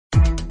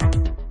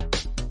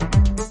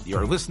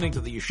You're listening to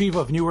the Yeshiva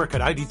of Newark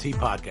at IDT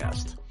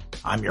podcast.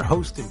 I'm your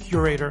host and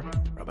curator,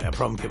 Rabbi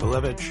Abram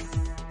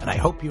Kibalevich, and I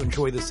hope you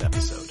enjoy this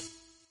episode.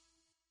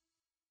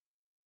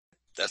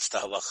 That's the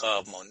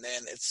halacha of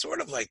Monen. It's sort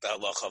of like the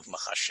halacha of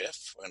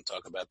Machashef. We're going to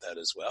talk about that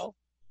as well.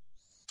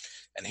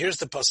 And here's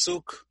the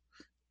pasuk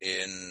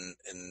in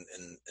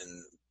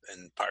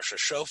Parsha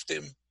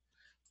Shoftim.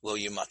 Lo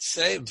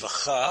yimatzeh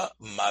v'cha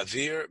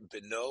mavir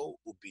beno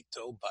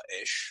ubito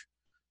ba'esh.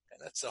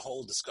 And that's a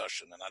whole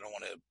discussion, and I don't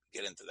want to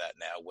get into that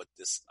now, what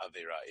this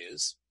avera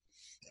is.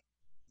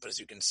 But as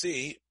you can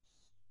see,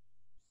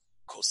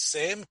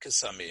 kosem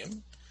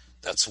kesamim,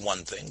 that's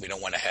one thing. We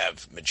don't want to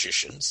have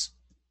magicians.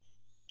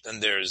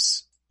 Then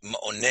there's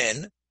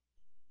ma'onen,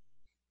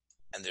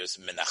 and there's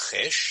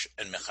menachesh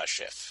and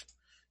mechashef.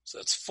 So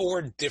that's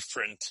four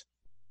different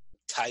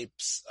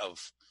types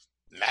of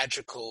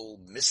magical,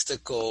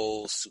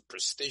 mystical,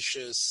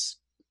 superstitious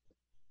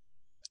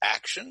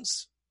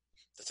actions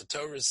that the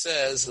Torah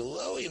says,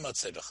 Lo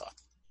yimatzeh b'cha.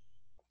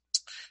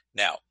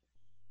 Now,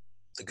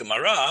 the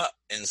Gemara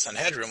in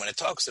Sanhedrin, when it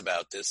talks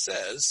about this,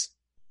 says,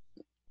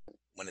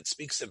 when it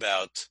speaks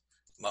about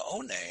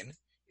ma'onen,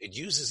 it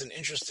uses an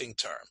interesting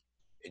term.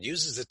 It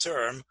uses the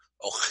term,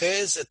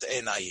 ochez et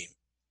einayim.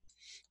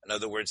 In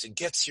other words, it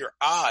gets your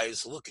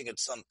eyes looking at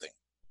something.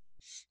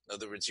 In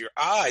other words, your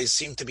eyes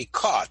seem to be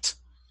caught.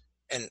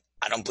 And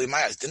I don't believe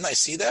my eyes. Didn't I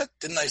see that?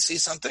 Didn't I see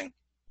something?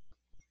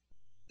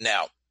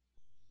 Now,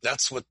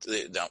 that's what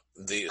the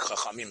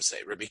Chachamim say.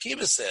 Rabbi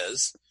Akiva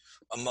says,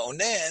 a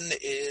ma'onen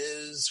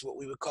is what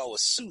we would call a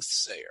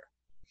soothsayer.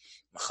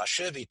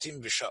 Machashev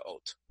itim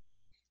v'sha'ot.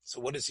 So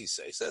what does he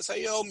say? He says,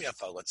 hayom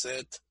yafa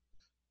latzet.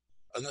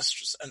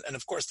 And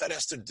of course, that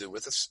has to do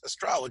with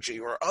astrology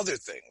or other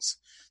things.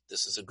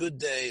 This is a good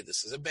day.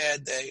 This is a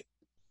bad day.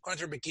 According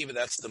to Rabbi Akiva,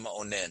 that's the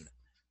ma'onen.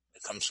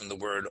 It comes from the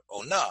word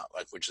ona,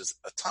 which is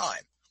a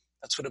time.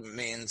 That's what it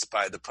means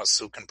by the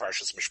pasuk in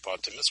Parshas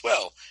Mishpatim as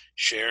well.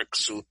 Sher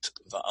ksut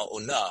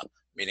va'ona,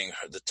 meaning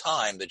the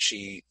time that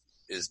she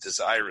is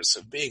desirous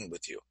of being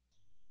with you.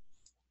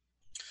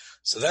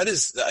 So that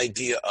is the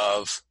idea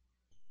of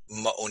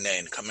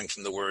ma'onen, coming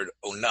from the word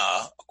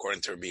ona,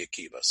 according to Rabbi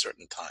Akiva, a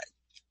certain time.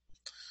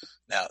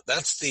 Now,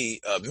 that's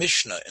the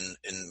Mishnah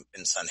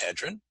in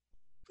Sanhedrin.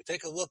 If we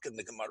take a look in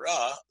the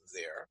Gemara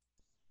there,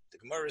 the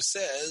Gemara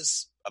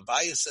says,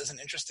 Abaye says an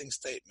interesting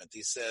statement.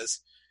 He says,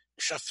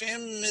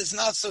 Kshafim is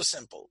not so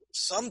simple.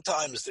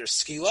 Sometimes there's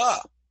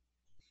skila.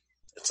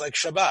 It's like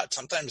Shabbat.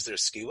 Sometimes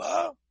there's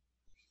skila,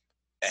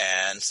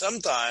 and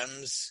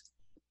sometimes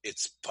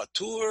it's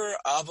patur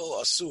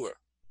avol asur.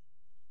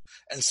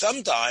 And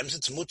sometimes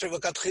it's muter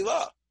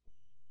v'katchila.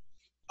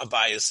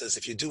 Abaye says,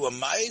 if you do a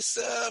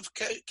ma'aseh of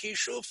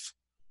kishuf,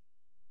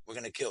 we're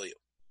going to kill you.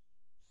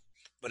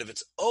 But if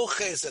it's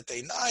ochez et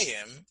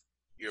einayim,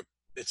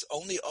 it's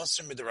only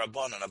osir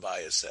midrabanan,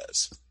 Abaye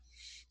says.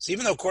 So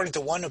even though according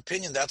to one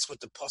opinion that's what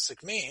the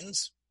pasuk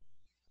means,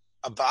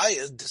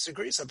 Abaye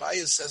disagrees.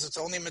 Abaye says it's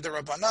only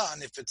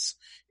midrabanan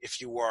if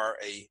you are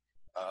a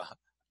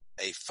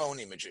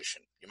phony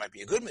magician. You might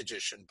be a good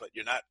magician, but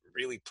you're not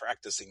really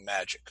practicing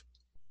magic.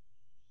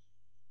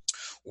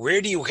 Where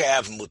do you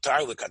have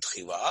mutar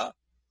l'katchila?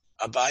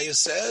 Abaye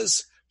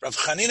says, Rav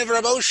Chanina and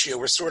Rav Oshia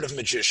were sort of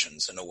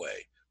magicians in a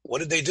way. What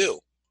did they do?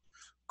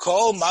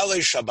 Kol malei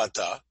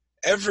Shabbata,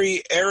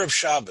 every Erev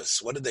Shabbos,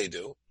 what did they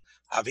do?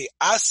 Havi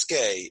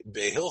aske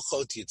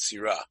behilchot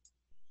Yitzira.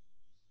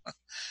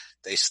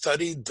 They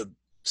studied the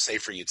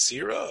Sefer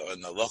Yitzira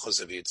and the Lochos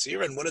of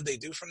Yitzira, and what did they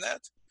do from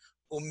that?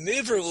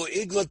 Umivru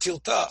igla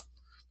tilta,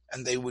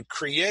 and they would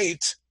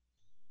create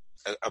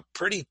a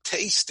pretty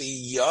tasty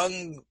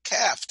young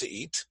calf to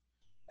eat,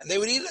 and they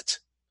would eat it.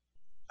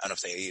 I don't know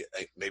if they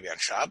eat maybe on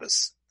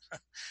Shabbos.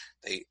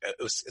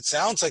 It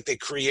sounds like they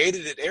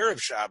created it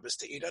Erev Shabbos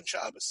to eat on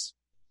Shabbos.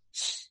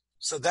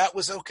 So that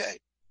was okay.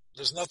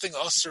 There's nothing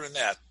usher in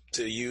that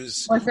to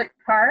use. Was it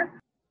carved?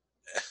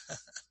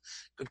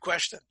 Good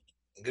question.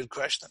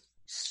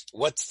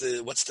 What's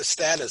the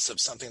status of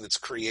something that's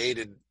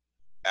created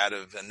out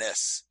of a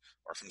nes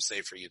or from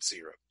Sefer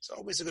Yitzira? It's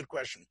always a good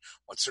question.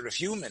 What sort of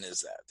human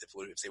is that?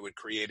 If they would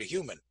create a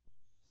human,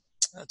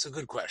 that's a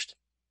good question.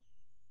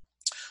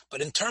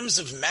 But in terms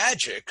of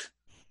magic,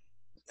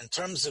 in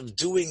terms of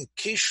doing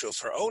kishuf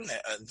for own,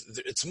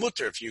 it's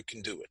mutter if you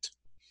can do it.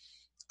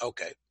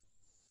 Okay.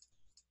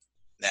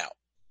 Now,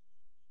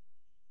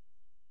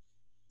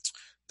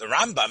 the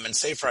Rambam in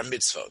Sefer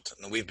HaMitzvot,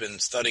 and we've been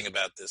studying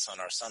about this on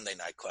our Sunday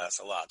night class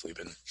a lot. You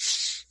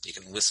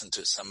can listen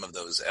to some of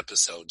those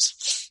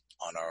episodes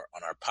on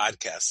our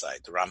podcast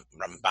site, the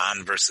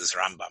Ramban versus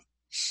Rambam.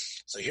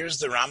 So here's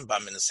the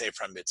Rambam in the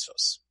Sefer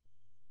HaMitzvot.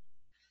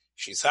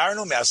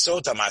 Shizarnu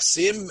me'asot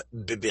ha'masim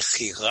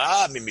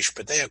bebechira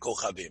mimishpatei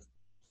ha'kochavim.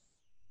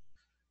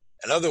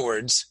 In other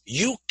words,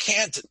 you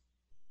can't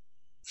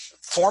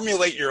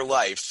formulate your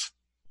life,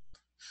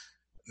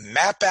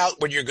 map out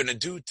what you're going to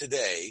do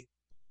today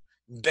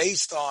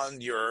based on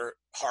your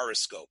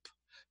horoscope,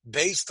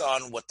 based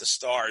on what the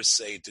stars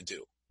say to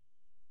do.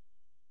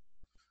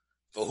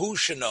 V'hu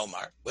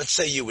shenomar, let's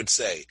say you would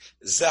say,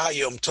 Zah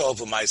Yom Tov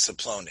U'Maisa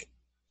Ploni.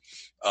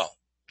 Oh,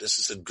 This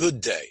is a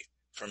good day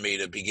for me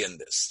to begin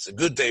this. It's a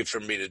good day for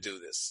me to do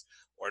this.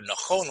 Or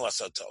nachon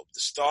lasatov. The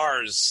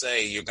stars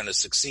say you're going to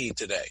succeed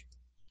today.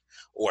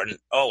 Or,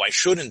 oh, I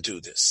shouldn't do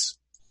this.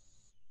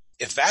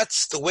 If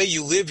that's the way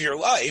you live your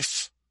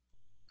life,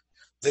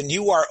 then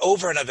you are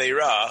over an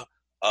aveira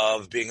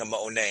of being a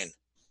ma'onein.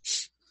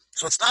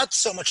 So it's not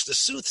so much the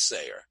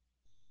soothsayer.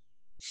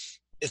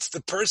 It's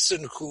the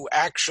person who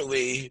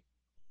actually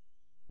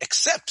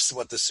accepts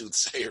what the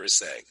soothsayer is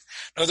saying.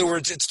 In other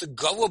words, it's the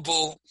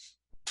gullible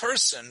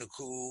person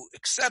who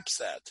accepts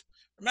that.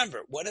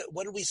 Remember, what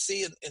do we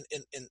see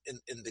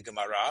in the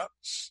Gemara,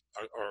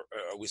 or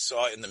we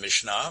saw in the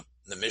Mishnah?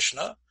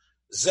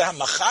 Zeh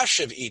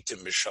machashev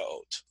itim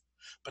b'shaot.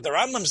 But the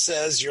Rambam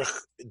says you're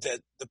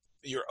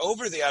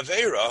over the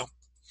Aveira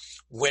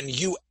when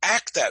you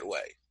act that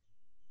way.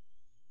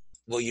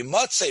 Well, you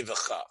must say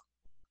v'cha.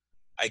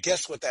 I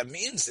guess what that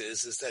means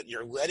is that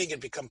you're letting it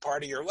become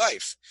part of your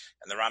life.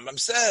 And the Rambam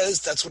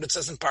says, that's what it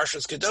says in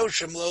Parshas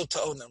Kedoshim, lo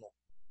to'onenu.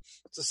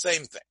 It's the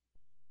same thing.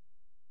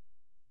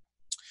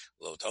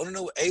 Lo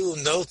to'onenu elu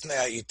notnei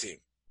ha'itim.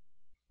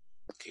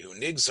 Kihu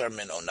nigzar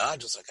min ona,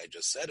 just like I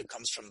just said, it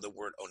comes from the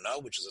word ona,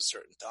 which is a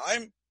certain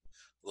time.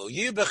 Lo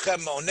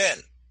yibechem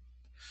monen.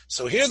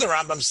 So here the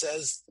Rambam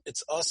says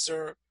it's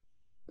usher.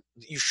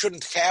 You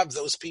shouldn't have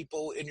those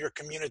people in your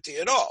community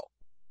at all.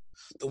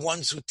 The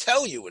ones who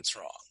tell you it's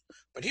wrong.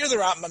 But here the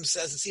Rambam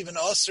says it's even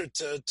usher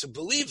to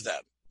believe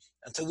them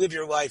and to live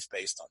your life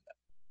based on them.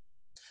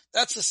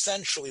 That's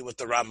essentially what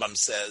the Rambam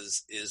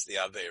says is the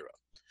Aveira.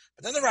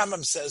 But then the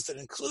Rambam says that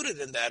included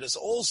in that is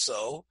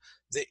also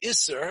the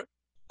Isser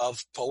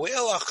of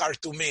Poel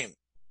HaChartumim.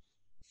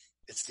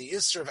 It's the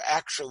Isser of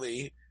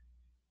actually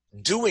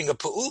doing a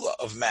Pa'ula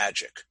of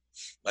magic,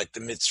 like the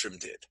Mitzrim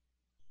did.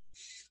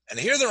 And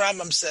here the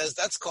Rambam says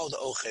that's called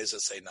Ochez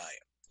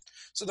HaSeinayim.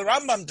 So the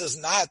Rambam does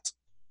not,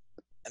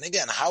 and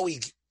again, how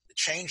he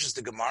changes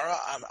the Gemara,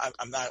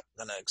 I'm not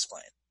going to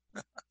explain.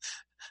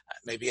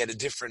 Maybe he had a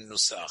different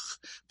nusach.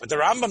 But the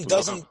Rambam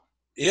doesn't,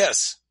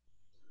 yes.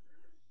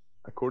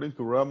 According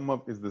to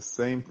Rambam, is the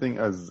same thing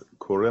as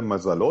Koreh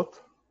Mazalot.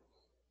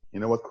 You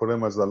know what Koreh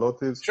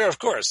Mazalot is? Sure, of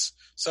course.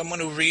 Someone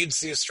who reads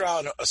the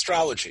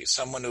astrology,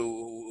 someone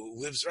who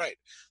lives right.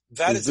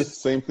 That is this the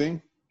same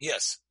thing?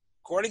 Yes.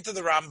 According to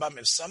the Rambam,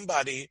 if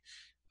somebody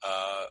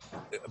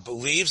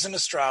believes in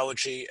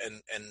astrology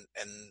and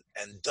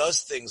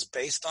does things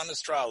based on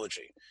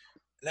astrology,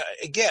 now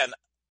again,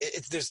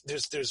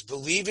 there's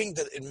believing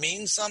that it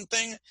means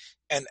something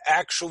and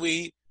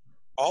actually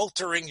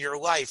altering your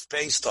life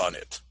based on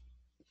it.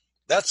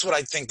 That's what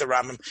I think the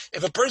Rambam.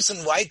 If a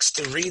person likes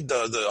to read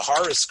the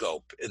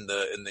horoscope in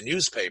the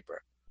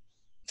newspaper,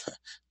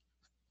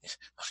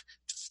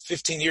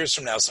 15 years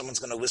from now, someone's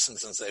going to listen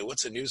and say,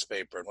 "What's a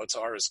newspaper and what's a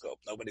horoscope?"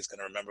 Nobody's going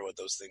to remember what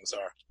those things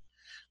are.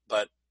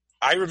 But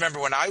I remember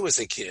when I was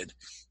a kid,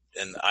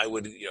 and I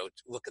would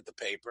look at the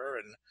paper,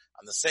 and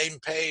on the same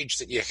page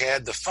that you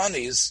had the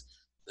funnies,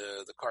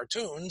 the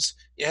cartoons,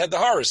 you had the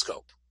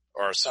horoscope,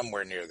 or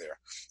somewhere near there,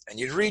 and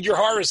you'd read your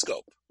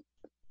horoscope.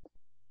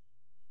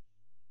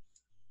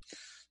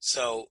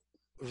 So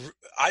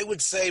I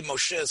would say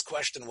Moshe's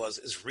question was,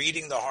 is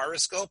reading the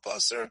horoscope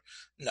usher?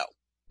 No.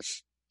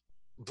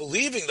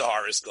 Believing the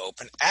horoscope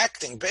and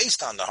acting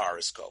based on the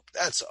horoscope,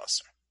 that's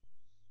usher.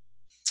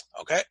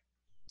 Okay?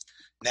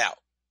 Now,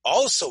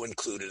 also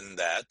included in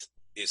that,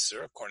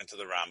 Isser, according to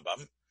the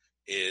Rambam,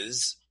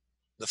 is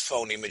the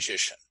phony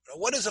magician. Now,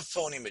 what is a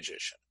phony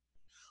magician?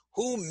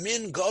 Hu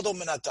min gadol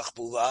min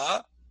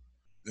atachbula,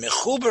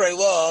 mechuber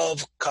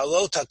elav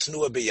kalot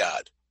hatnua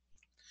biyad.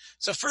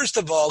 So first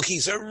of all,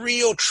 he's a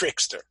real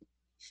trickster.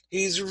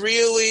 He's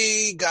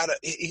really got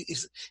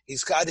he's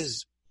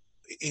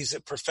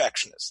a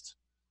perfectionist.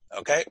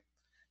 Okay?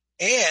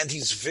 And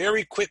he's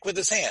very quick with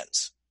his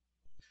hands.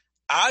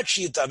 In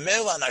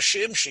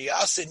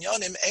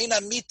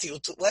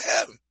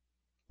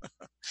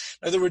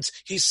other words,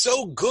 he's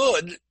so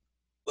good,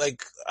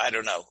 like, I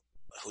don't know,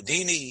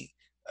 Houdini,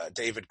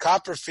 David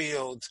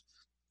Copperfield,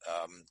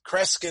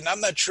 Kreskin.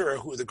 I'm not sure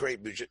who the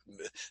great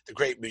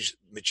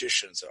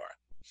magicians are.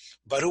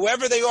 But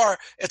whoever they are,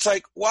 it's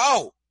like,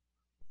 wow,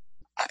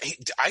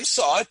 I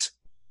saw it.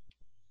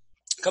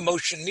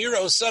 Like,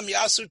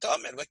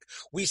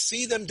 we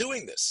see them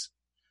doing this.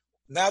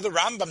 Now the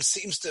Rambam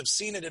seems to have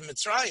seen it in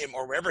Mitzrayim,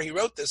 or wherever he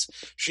wrote this.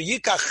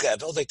 Sheyikach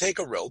chevel, they take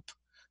a rope,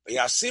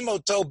 v'yasim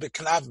oto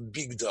b'knav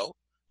bigdo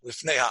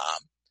lifnei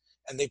ha'am,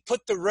 and they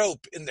put the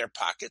rope in their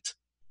pocket,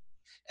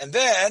 and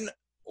then,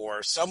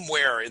 or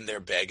somewhere in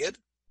their beged,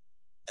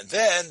 and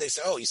then they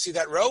say, "Oh, you see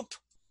that rope?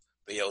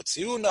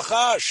 V'yotziu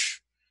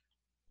nachash."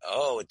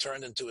 Oh, it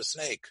turned into a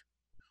snake.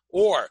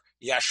 Or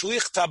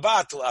yashlich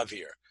tabat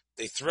lavir.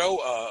 They throw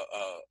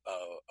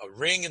a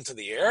ring into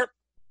the air.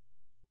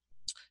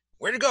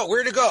 Where to go?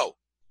 Where to go?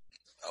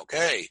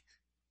 Okay,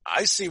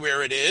 I see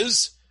where it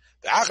is.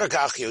 They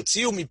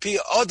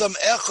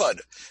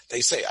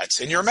say, it's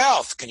in your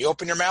mouth. Can you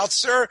open your mouth,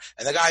 sir?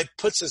 And the guy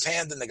puts his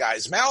hand in the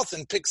guy's mouth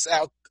and picks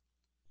out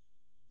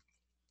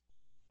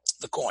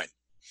the coin.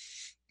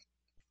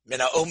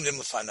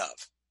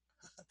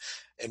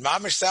 It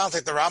mamish sounds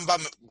like the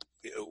Rambam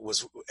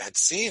had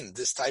seen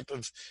this type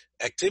of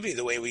activity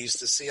the way we used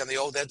to see on the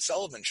old Ed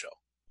Sullivan show.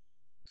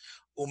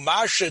 Everybody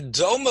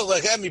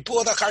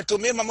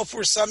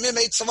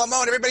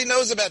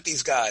knows about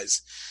these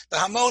guys. The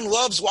Hamon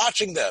loves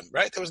watching them,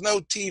 right? There was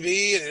no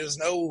TV and there was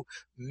no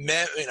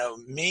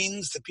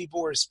means that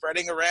people were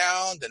spreading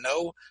around and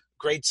no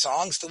great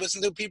songs to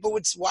listen to. People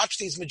would watch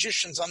these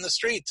magicians on the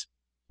street.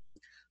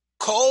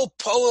 Kol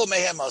polo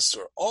mehem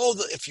asur.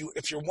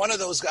 If you're one of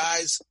those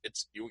guys,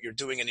 you're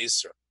doing an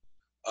isur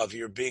of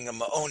your being a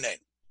ma'onen.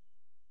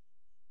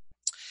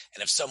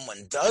 And if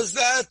someone does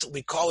that,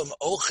 we call him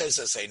ochez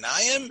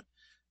eseinayim,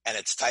 and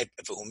it's type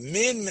if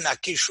min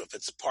akishuf.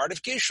 It's a part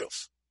of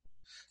kishuf,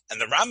 and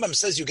the Rambam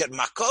says you get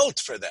makot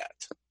for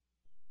that.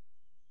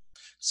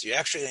 So you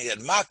actually get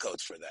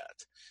makot for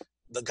that.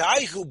 The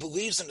guy who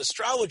believes in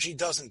astrology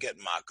doesn't get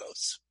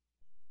makos,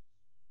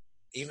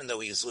 even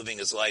though he's living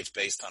his life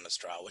based on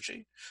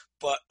astrology.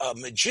 But a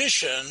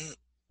magician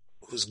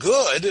who's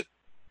good,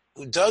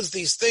 who does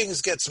these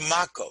things, gets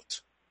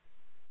makot.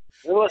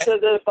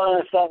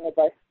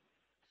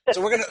 So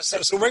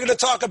we're gonna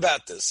talk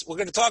about this. We're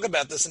gonna talk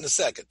about this in a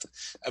second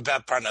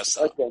about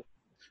parnasa.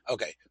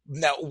 Okay.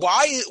 Now,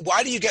 why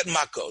do you get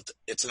makot?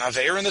 It's an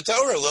aver in the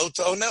Torah, lo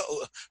ta'ono,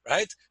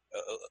 right?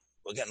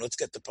 Again, let's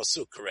get the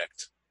pasuk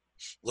correct.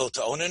 Lo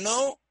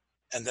ta'oneno,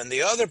 and then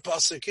the other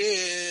pasuk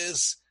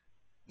is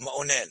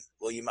ma'onen.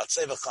 Well,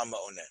 yimatzeh v'cha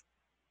ma'onen.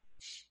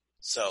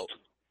 So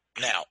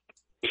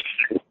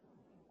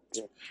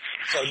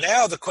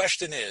now the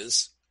question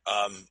is,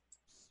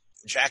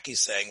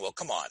 Jackie's saying, well,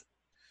 come on.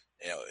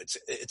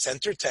 It's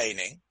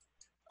entertaining.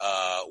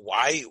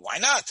 Why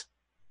not?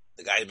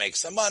 The guy makes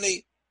some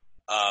money.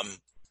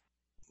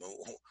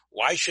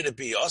 Why should it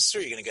be usher?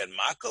 You're going to get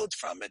makot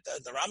from it.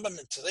 The Rambam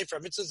today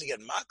for mitzvahs, you get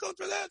makot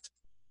for that.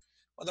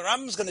 Well, the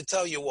Rambam's going to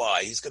tell you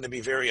why. He's going to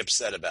be very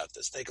upset about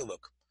this. Take a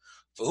look.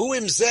 V'hu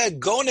imzeh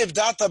gonev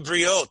data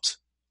briot.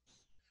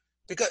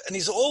 And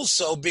he's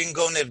also being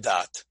gonev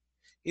dat.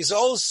 He's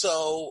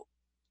also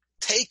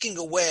taking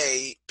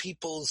away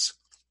people's.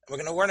 We're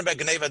going to learn about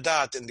Gneva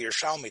Dat in the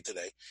Yerushalmi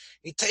today.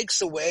 He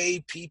takes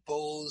away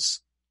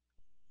people's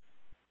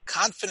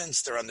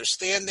confidence, their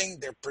understanding,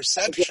 their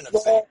perception of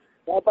things.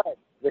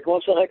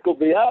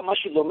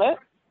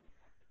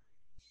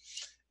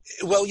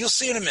 Well, you'll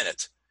see in a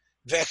minute.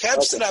 The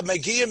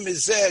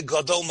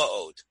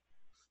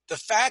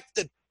fact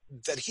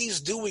that he's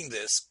doing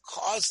this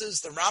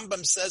causes, the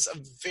Rambam says, a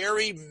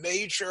very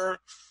major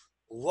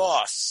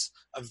loss,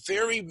 a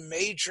very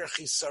major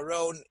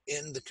chisaron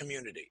in the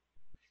community.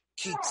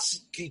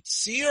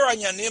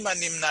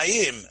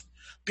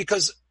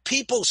 Because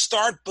people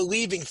start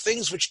believing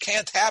things which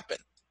can't happen.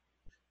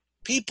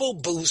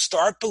 People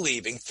start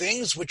believing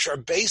things which are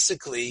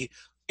basically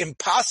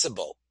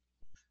impossible.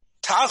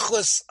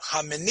 Tachlis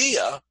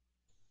haminiya,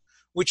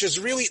 which is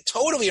really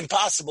totally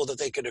impossible that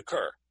they could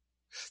occur.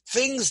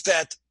 Things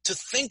that, to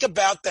think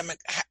about them,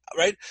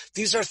 right?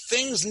 These are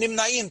things,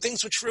 nimnaim,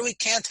 things which really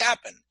can't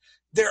happen.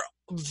 They're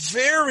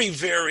very,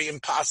 very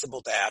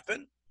impossible to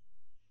happen.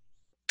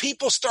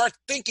 People start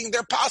thinking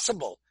they're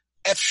possible.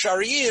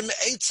 Efshariyim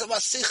eitzav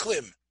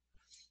asichlim.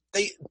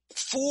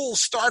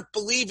 Fools start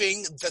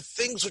believing that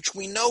things which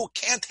we know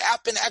can't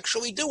happen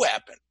actually do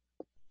happen.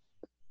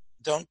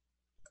 Don't,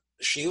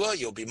 Sheila,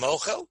 you'll be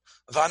mochel.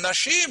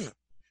 Vanashim.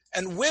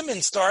 And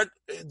women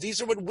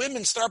these are what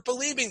women start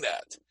believing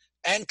that.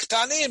 And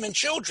ktanim, and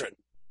children.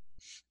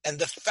 And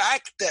the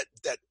fact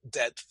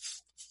that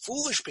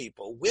foolish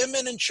people,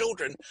 women and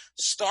children,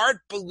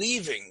 start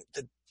believing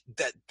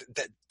that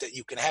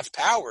you can have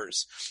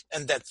powers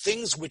and that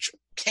things which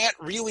can't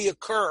really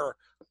occur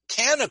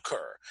can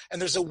occur,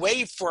 and there's a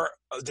way for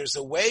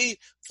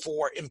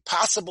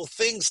impossible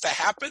things to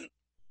happen.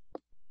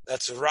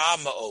 That's ra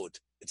ma'od.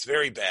 It's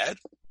very bad.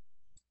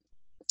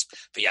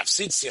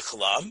 V'yafsid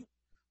sichlam,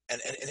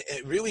 and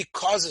it really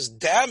causes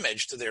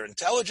damage to their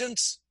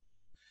intelligence.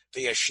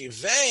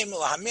 V'yashivem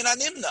lahamin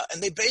animna,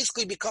 and they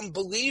basically become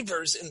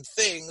believers in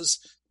things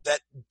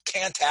that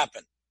can't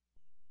happen.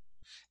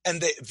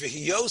 And they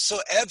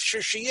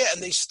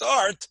and they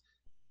start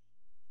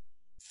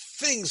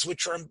things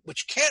which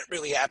can't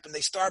really happen.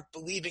 They start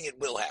believing it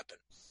will happen.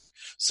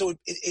 So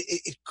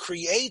it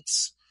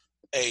creates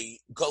a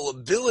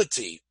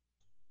gullibility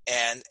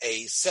and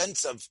a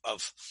sense of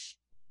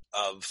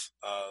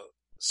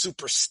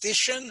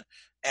superstition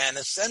and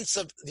a sense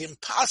of the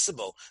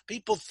impossible.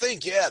 People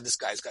think, this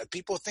guy's got.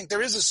 People think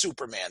there is a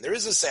Superman, there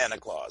is a Santa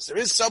Claus, there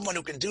is someone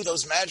who can do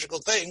those magical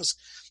things.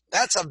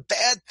 That's a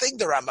bad thing.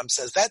 The Rambam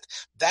says that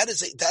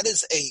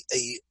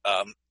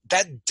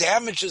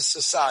damages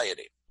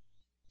society,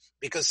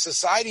 because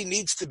society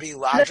needs to be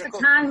logical.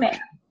 Like a con man.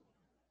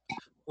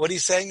 What are you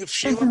saying,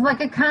 Sheila? This is like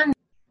a con.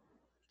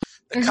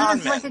 Isn't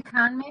it like a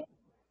con man?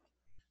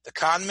 The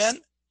con men.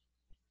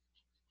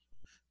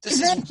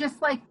 Isn't it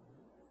just like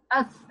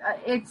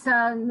it's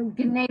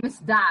Gnevis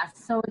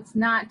Das, so it's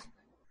not.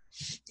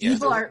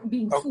 People are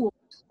being fooled.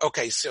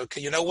 Okay, so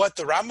you know what?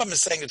 The Rambam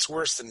is saying it's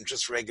worse than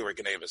just regular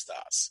Gnevis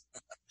Das.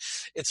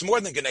 It's more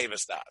than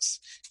Genevas Das.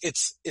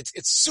 It's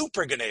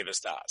super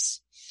Genevas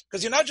Das.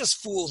 Because you're not just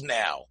fooled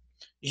now.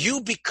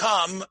 You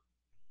become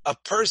a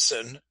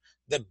person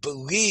that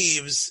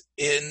believes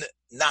in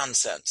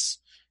nonsense.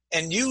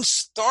 And you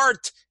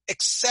start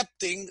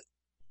accepting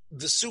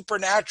the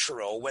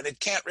supernatural when it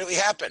can't really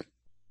happen.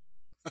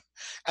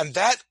 And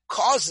that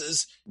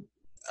causes,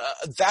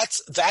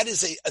 that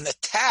is an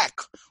attack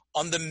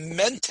on the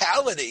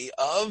mentality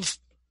of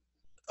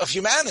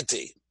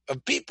humanity,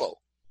 of people.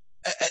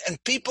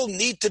 And people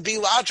need to be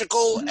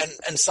logical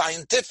and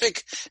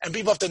scientific, and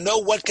people have to know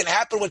what can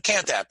happen, what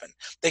can't happen.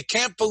 They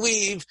can't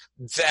believe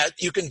that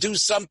you can do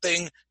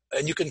something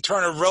and you can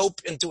turn a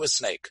rope into a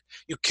snake.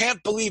 You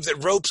can't believe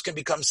that ropes can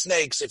become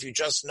snakes if you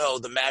just know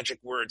the magic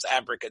words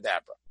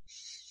abracadabra.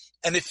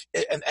 And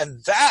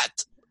that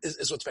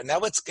is what's been. Now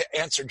let's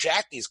answer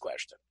Jackie's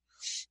question.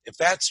 If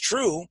that's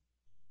true,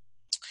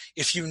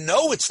 if you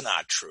know it's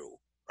not true,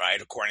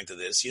 right, according to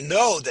this, you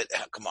know that,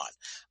 come on,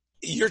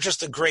 you're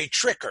just a great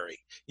trickery.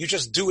 You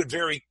just do it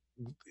very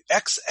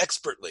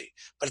expertly.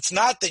 But it's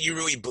not that you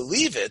really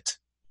believe it.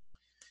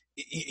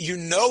 You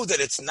know that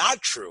it's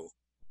not true.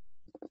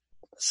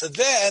 So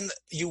then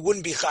you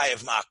wouldn't be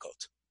chayev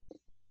makot.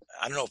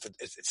 I don't know if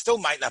it still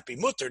might not be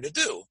mutter to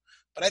do,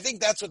 but I think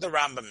that's what the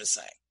Rambam is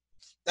saying.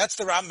 That's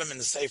the Rambam in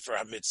the Sefer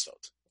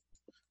HaMitzvot.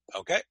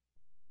 Okay?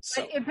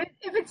 So, but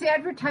if it's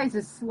advertised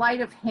as sleight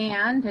of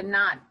hand and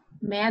not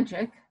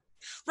magic.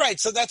 Right,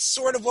 so that's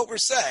sort of what we're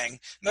saying.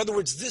 In other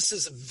words, this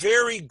is a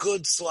very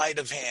good sleight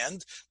of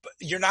hand, but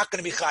you're not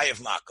going to be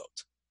chayev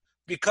makot.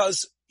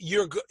 Because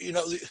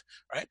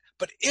right?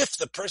 But if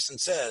the person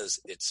says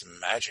it's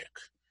magic,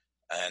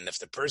 and if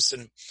the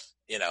person,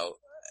 and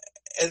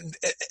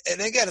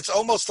again, it's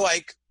almost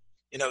like,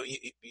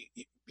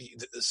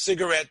 the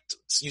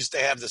cigarettes used to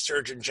have the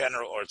Surgeon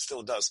General, or it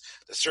still does,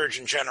 the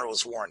Surgeon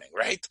General's warning,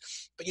 right?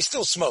 But you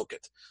still smoke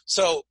it.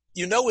 So,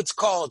 it's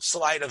called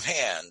sleight of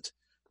hand.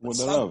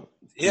 Well,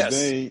 yes.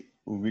 Today,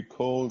 we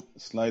call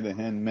sleight of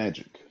hand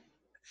magic.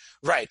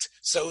 Right.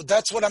 So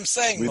that's what I'm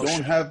saying, We Moshe.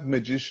 don't have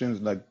magicians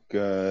like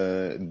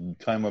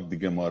time of the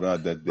Gemara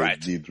that they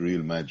did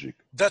real magic.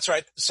 That's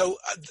right. So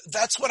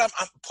that's what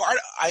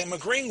I am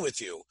agreeing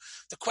with you.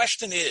 The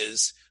question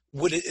is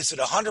it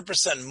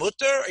 100%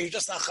 mutter, or are you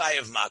just not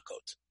chayev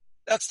makot?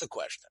 That's the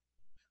question.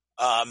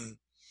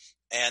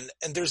 And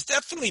there's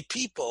definitely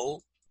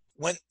people,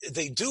 when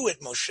they do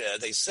it, Moshe,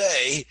 they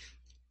say,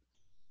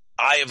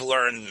 I have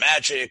learned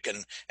magic,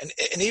 and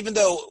even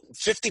though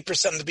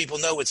 50% of the people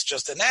know it's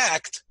just an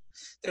act,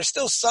 there's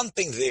still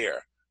something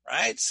there,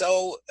 right?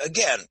 So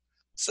again,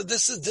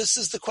 this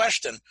is the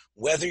question,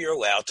 whether you're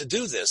allowed to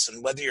do this,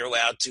 and whether you're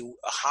allowed to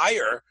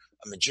hire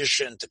a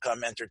magician to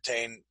come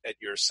entertain at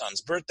your son's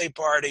birthday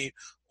party,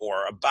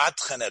 or a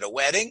batchen at a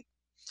wedding.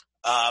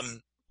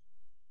 And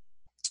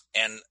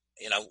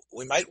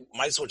we might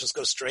as well just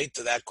go straight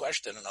to that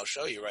question, and I'll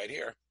show you right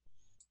here.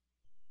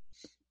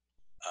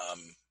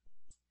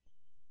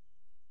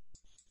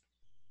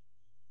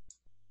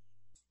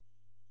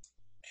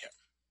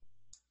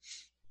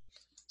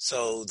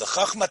 So the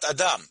Chachmat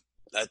Adam,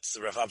 that's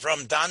Rav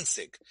Avram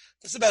Danzig,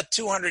 this is about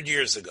 200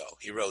 years ago.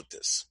 He wrote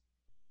this.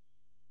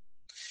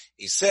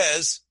 He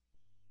says,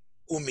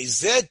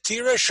 "Umizeh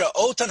tira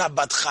sha'otan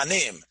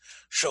habatchanim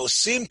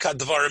shosim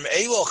kadvarim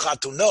elo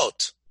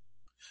chatunot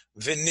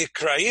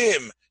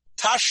v'nikrayim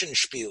tashin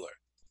spieler."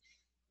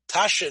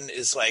 Tashin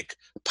is like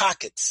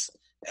pockets,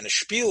 and a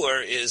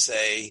spieler is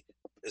a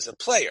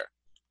player.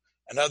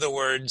 In other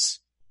words,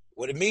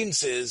 what it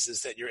means is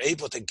that you're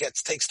able to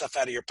take stuff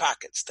out of your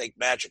pockets, take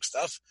magic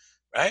stuff,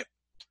 right?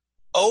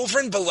 Over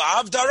and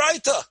belav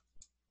daraita.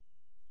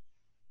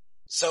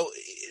 So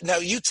now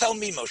you tell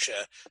me, Moshe,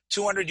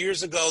 200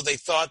 years ago they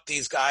thought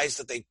these guys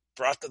that they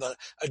brought to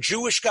a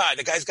Jewish guy,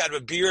 the guy's got a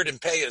beard and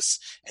payas,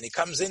 and he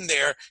comes in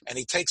there and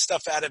he takes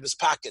stuff out of his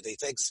pocket.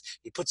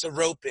 He puts a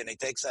rope in, he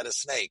takes out a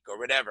snake or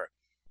whatever,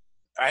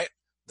 right?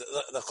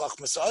 The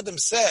Chachmas Adam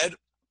said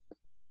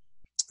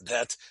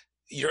that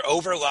you're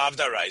over lav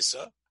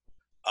daraisa.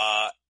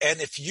 And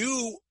if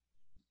you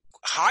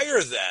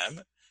hire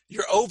them,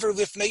 you're over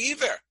lifnei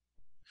iver.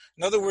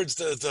 In other words,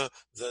 the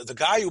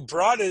guy who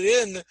brought it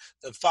in,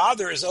 the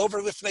father is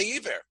over lifnei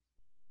iver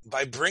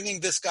by bringing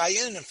this guy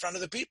in front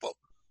of the people.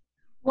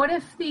 What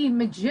if the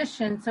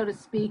magician, so to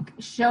speak,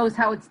 shows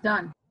how it's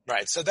done?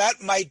 Right. So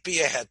that might be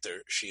a heter,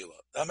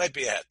 Sheila. That might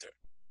be a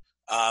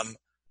heter.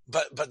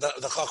 But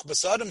the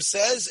Chachmas Adam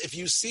says, if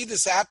you see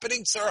this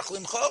happening, tzarich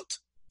limchot.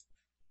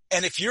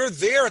 And if you're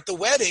there at the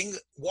wedding,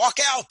 walk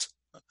out.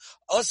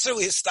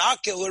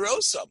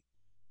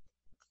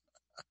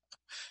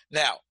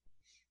 Now,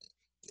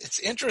 it's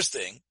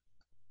interesting,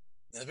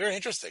 very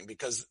interesting,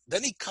 because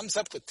then he comes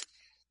up with,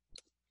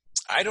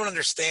 I don't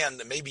understand,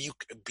 that maybe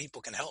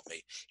people can help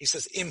me. He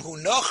says,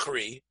 Imhu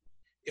Nochri,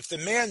 if the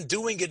man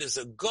doing it is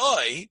a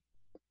goy,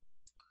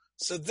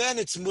 so then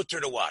it's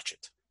mutter to watch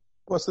it.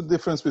 What's the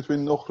difference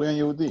between Nochri and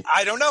Yehudi?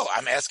 I don't know.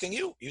 I'm asking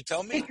you. You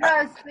tell me.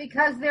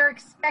 Because they're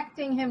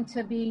expecting him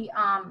to be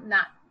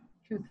not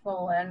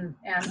truthful and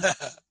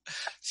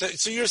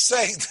So you're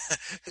saying,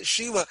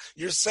 Sheila,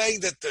 you're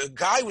saying that the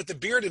guy with the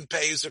beard and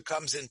pays who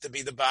comes in to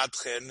be the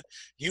Badchin,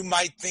 you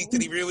might think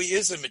that he really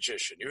is a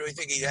magician. You really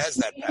think he has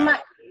that power.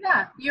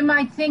 You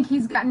might think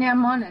he's got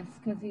Namonis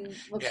because he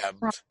looks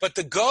strong. But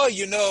the guy,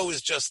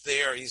 is just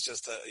there. He's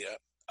just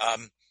I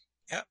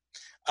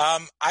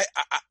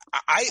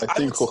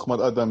think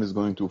Chochmat Adam is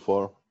going too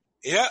far.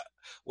 Yeah.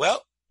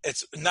 Well,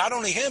 it's not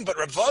only him, but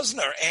Rav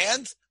Vosner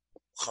and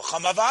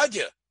Chacham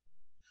Avadia.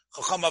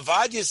 Chacham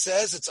Avadia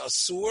says it's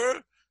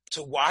asur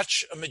to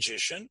watch a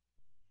magician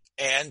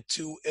and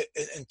to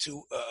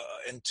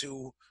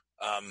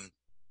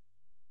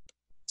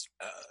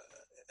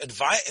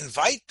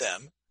invite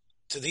them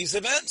to these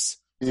events.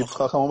 If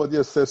Chacham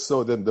Avadia says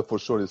so, then for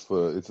sure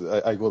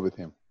I go with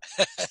him.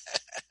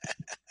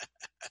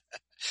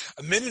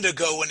 A minute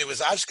ago, when it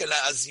was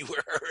Ashkenaz, you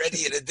were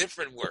already in a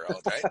different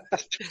world, right?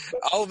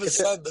 All of a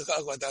sudden,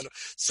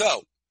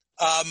 so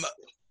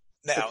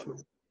now,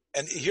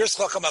 and here's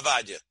Chacham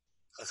Avadia.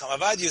 Chacham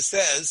Avadia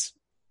says,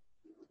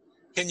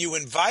 "Can you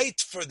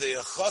invite for the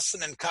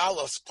Chosin and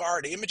Kalos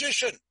party a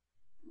magician?"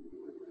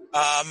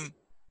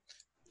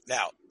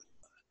 Now,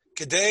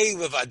 Kedei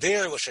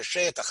levader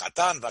l'shashet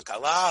hachatan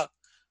v'kala,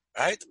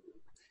 right?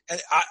 And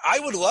I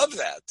would love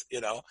that,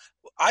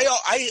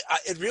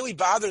 it really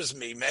bothers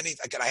me.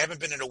 Again, I haven't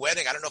been in a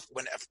wedding. I don't know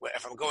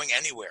if I'm going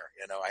anywhere.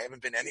 I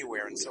haven't been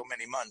anywhere in so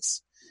many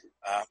months.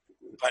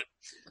 But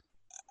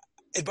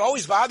it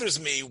always bothers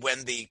me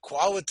when the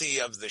quality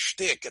of the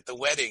shtick at the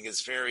wedding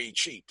is very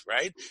cheap,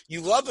 right?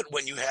 You love it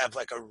when you have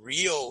like a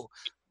real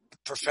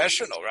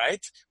professional,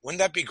 right? Wouldn't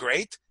that be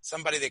great?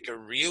 Somebody that could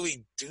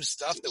really do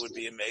stuff that would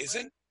be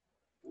amazing.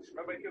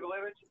 Rabbi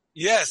Kivelevich?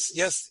 Yes,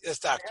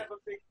 doctor.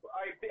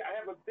 I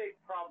have a big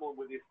problem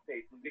with this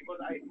statement because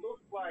it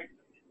looks like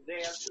they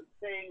are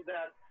saying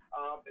that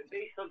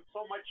based on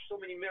so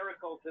many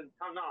miracles in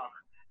Tanakh,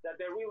 that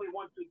they really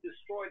want to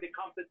destroy the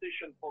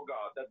competition for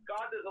God, that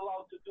God is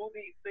allowed to do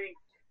these things,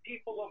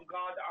 people of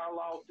God are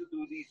allowed to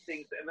do these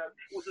things, and that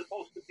we're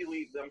supposed to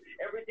believe them.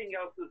 Everything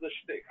else is a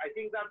shtick. I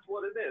think that's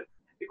what it is,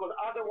 because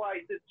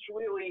otherwise it's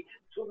really,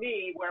 to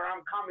me, where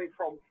I'm coming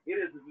from, it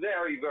is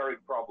very, very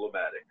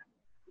problematic.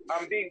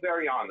 I'm being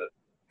very honest.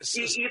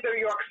 Either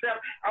you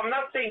accept, I'm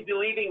not saying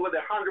believing with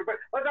 100%,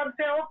 but I'm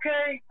saying,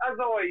 okay,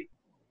 Azoi.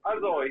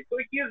 So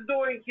he's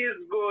doing his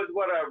good,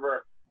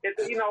 whatever.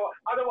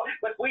 Otherwise,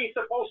 but we're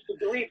supposed to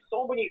believe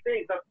so many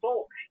things. That's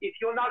so, if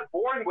you're not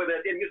born with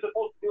it, and you're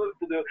supposed to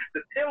believe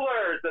the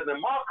tillers and the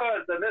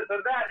makas and this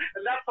and that,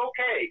 and that's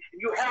okay.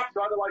 You have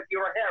to, otherwise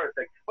you're a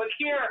heretic. But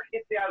here,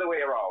 it's the other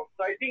way around.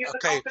 So I think it's a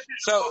competition.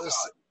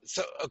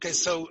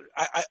 So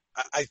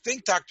I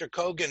think Dr.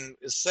 Kogan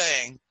is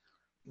saying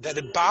that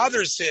it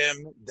bothers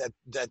him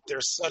that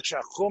there's such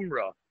a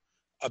chumrah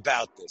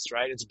about this,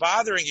 right? It's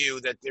bothering you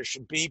that there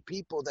should be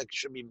people that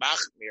should be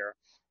machmir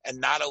and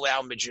not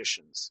allow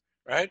magicians,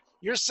 right?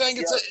 You're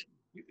saying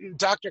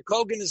Dr.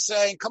 Kogan is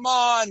saying, come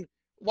on,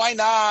 why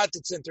not?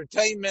 It's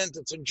entertainment,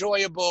 it's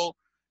enjoyable.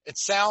 It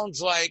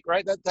sounds like,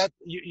 right? That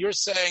you're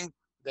saying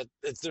that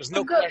there's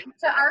no question.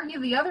 To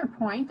argue the other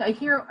point, I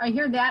hear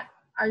that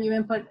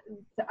argument, but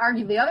to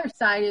argue the other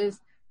side is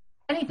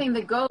anything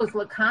that goes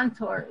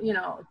lekantor,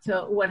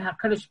 to what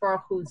HaKadosh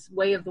Baruch Hu's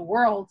way of the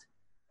world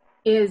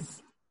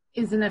is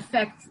in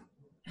effect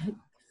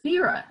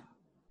kefira.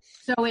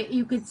 So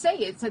you could say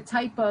it's a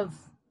type of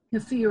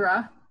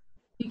kefira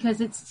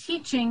because it's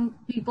teaching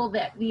people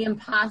that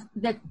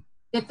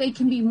that they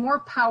can be more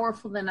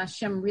powerful than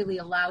Hashem really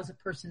allows a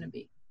person to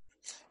be.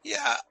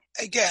 Yeah,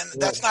 again,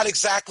 that's not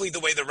exactly the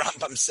way the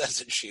Rambam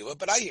says it, Sheila,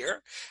 but I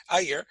hear.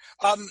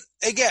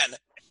 Again,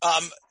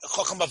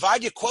 Chacham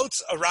Avadia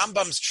quotes a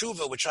Rambam's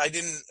tshuva, which I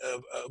didn't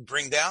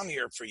bring down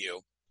here for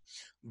you,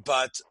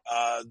 but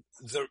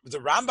the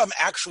Rambam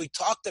actually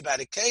talked about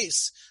a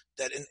case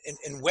that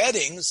in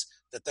weddings,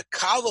 that the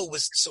kala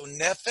was so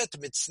nefet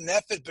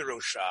mitznefet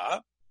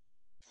berosha.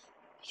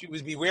 She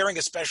would be wearing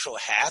a special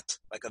hat,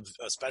 like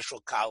a special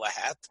kala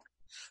hat.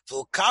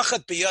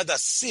 V'lkachat biyad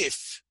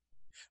asif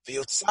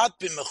v'yotzat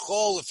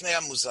b'mechol l'fnei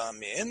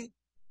hamuzamin.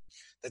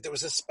 That there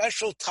was a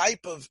special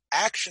type of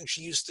action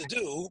she used to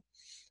do,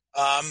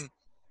 and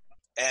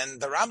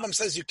the Rambam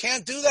says you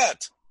can't do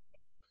that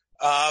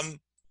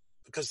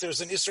because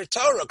there's an Isser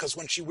Torah. Because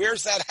when she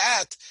wears that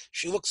hat,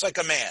 she looks like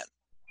a man.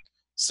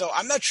 So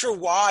I'm not sure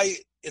why.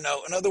 In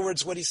other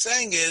words, what he's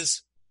saying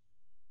is,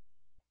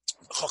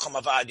 Chacham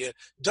Avadia,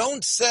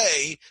 don't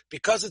say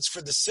because it's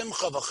for the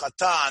simcha of a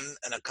chatan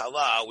and a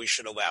kala, we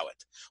should allow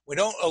it. We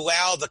don't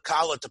allow the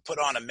kala to put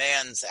on a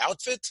man's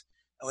outfit,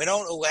 and we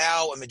don't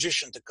allow a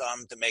magician to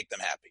come to make them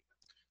happy.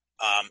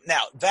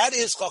 Now, that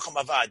is Chacham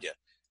Avadia.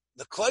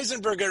 The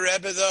Kloisenberger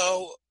Rebbe,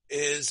 though,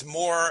 is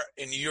more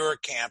in your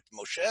camp,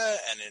 Moshe,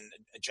 and in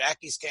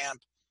Jackie's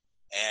camp,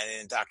 and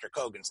in Dr.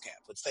 Kogan's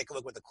camp. Let's take a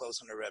look what the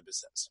Kloisenberger Rebbe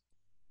says.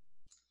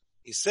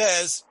 He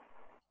says,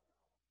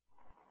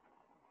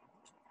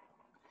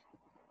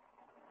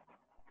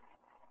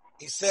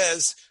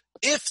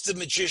 if the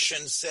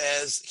magician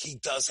says he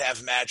does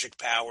have magic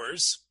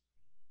powers,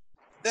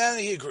 then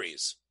he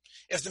agrees.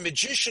 If the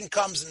magician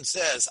comes and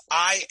says,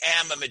 I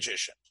am a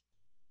magician,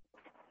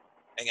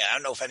 again, I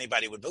don't know if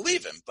anybody would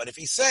believe him, but if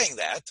he's saying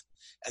that,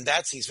 and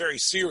he's very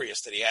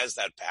serious that he has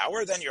that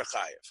power, then you're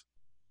chayiv.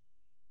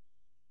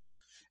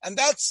 And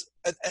that's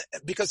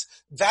because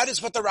that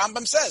is what the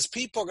Rambam says.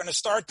 People are going to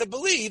start to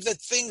believe that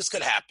things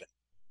could happen.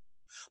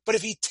 But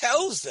if he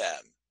tells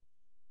them,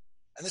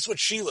 and this is what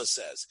Sheila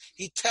says,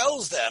 he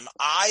tells them,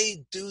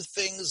 I do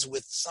things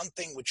with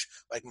something which,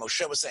 like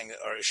Moshe was saying,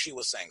 or she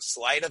was saying,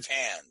 sleight of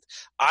hand.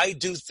 I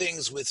do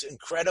things with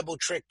incredible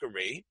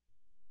trickery.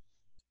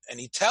 And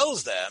he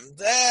tells them,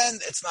 then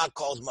it's not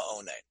called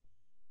Ma'oneh.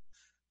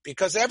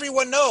 Because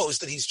everyone knows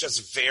that he's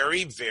just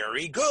very,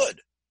 very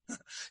good.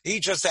 He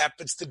just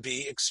happens to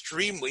be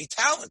extremely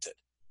talented.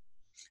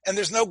 And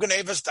there's no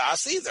Genevas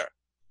Das either.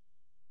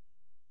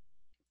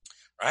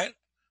 Right?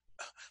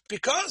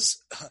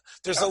 Because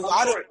there's a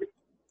lot of...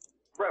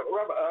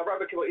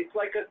 Rabbi Kiva, it's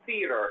like a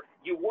theater.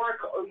 You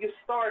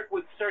start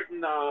with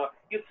certain,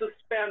 you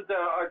suspend,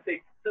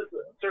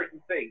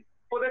 certain things.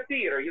 For the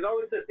theater,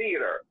 it's a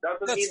theater.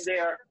 Doesn't mean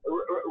they're,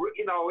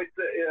 it's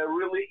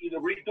really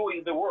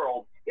redoing the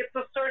world. It's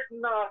a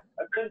certain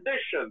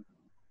condition,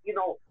 You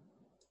know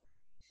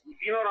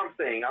what I'm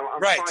saying? I'm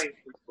right.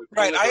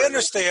 Right. I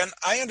understand.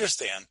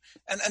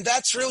 And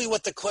that's really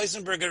what the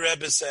Kloisenberger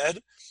Rebbe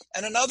said.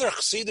 And another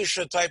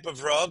Chassidish type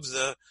of Rav,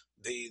 the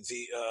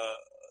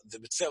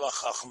B'Tzela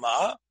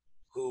Chachma,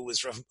 who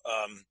was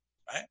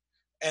right,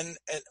 and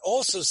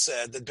also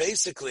said that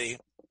basically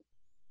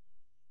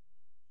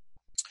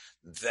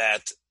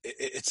that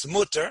it's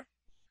mutter,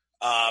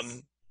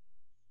 and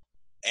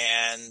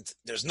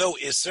there's no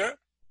isser,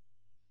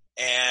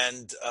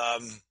 and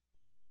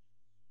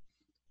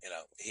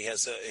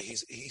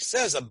he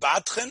says a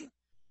batchen.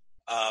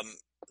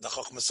 The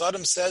Chochmas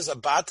Adam says a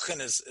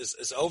batchen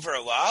is over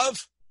a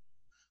lav.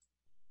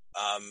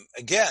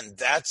 Again,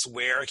 that's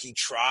where he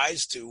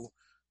tries to,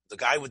 the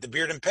guy with the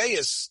beard and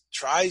payas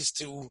tries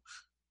to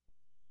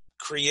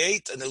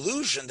create an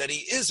illusion that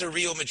he is a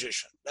real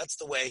magician. That's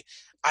the way.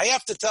 I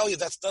have to tell you,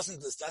 that's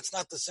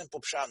not the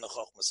simple pshat in the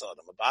Chochmas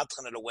Adam. A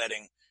batchen at a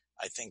wedding,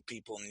 I think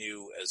people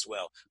knew as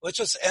well. Let's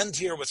just end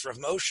here with Rav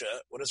Moshe.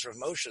 What does Rav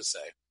Moshe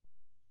say?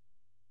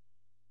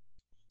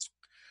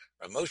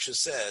 Rav Moshe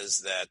says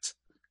that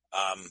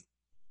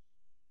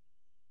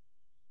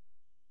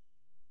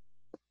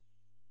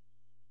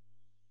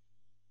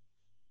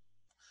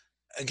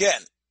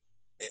again,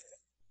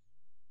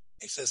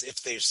 he says,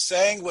 if they're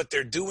saying what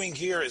they're doing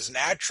here is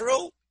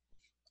natural,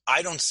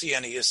 I don't see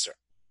any Isser.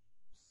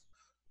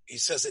 He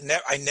says,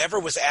 I never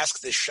was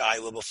asked this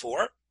Shaila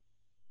before.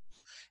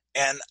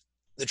 And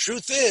the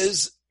truth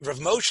is, Rav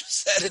Moshe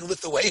said in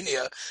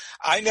Lithuania,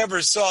 I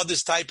never saw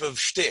this type of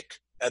shtick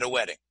at a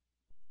wedding.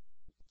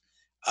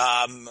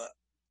 And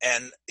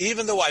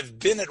even though I've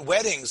been at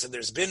weddings and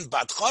there's been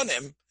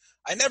batchanim,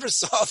 I never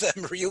saw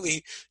them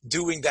really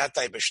doing that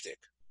type of shtick.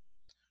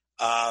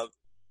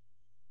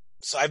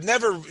 So it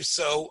never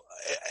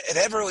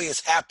really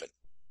has happened.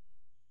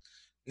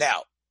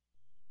 Now,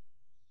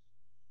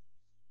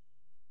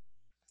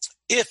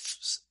 if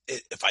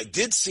I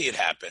did see it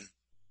happen,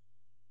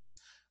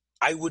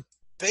 I would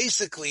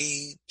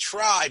basically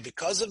try,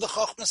 because of the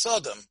Chochmas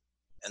Adam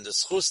and the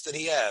schus that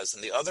he has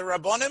and the other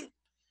Rabbonim,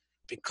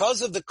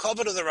 because of the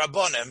covet of the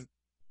Rabbonim,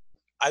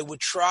 I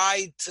would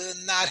try to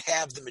not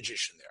have the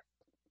magician there.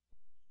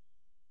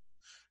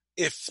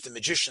 If the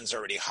magician's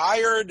already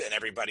hired and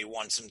everybody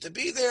wants him to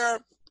be there,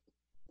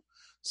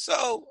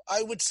 so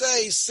I would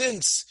say,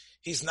 since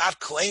he's not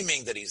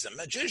claiming that he's a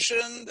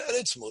magician, that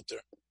it's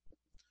mutter.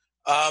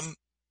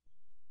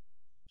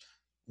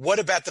 What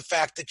about the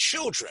fact that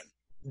children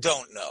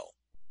don't know?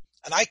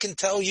 And I can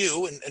tell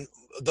you, and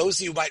those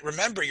of you might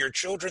remember your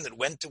children that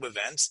went to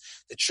events,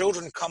 the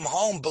children come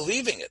home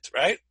believing it,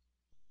 right?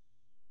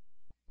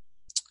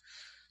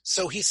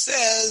 So he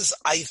says,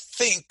 I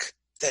think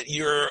that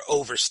you're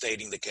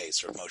overstating the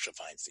case, Rav Moshe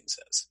Feinstein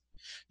says.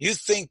 You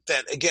think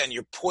that, again,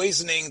 you're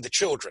poisoning the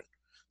children.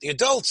 The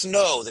adults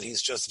know that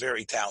he's just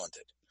very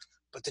talented,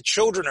 but the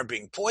children are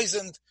being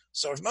poisoned.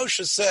 So Rav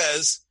Moshe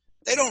says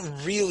they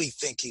don't really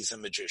think he's a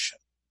magician.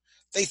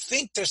 They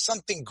think there's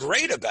something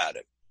great about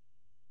him.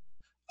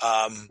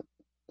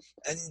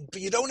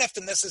 But you don't have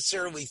to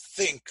necessarily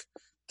think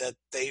that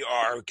they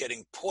are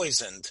getting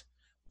poisoned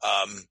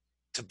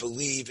to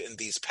believe in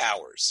these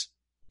powers.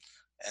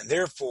 And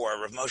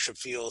therefore, Rav Moshe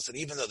feels that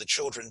even though the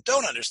children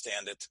don't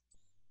understand it,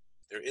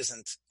 there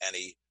isn't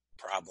any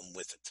problem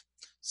with it.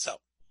 So,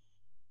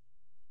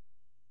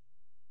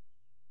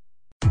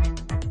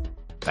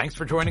 thanks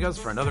for joining us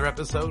for another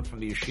episode from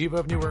the Yeshiva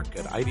of Newark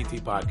at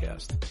IDT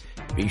Podcast.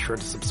 Be sure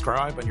to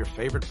subscribe on your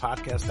favorite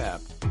podcast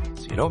app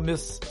so you don't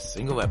miss a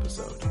single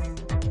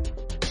episode.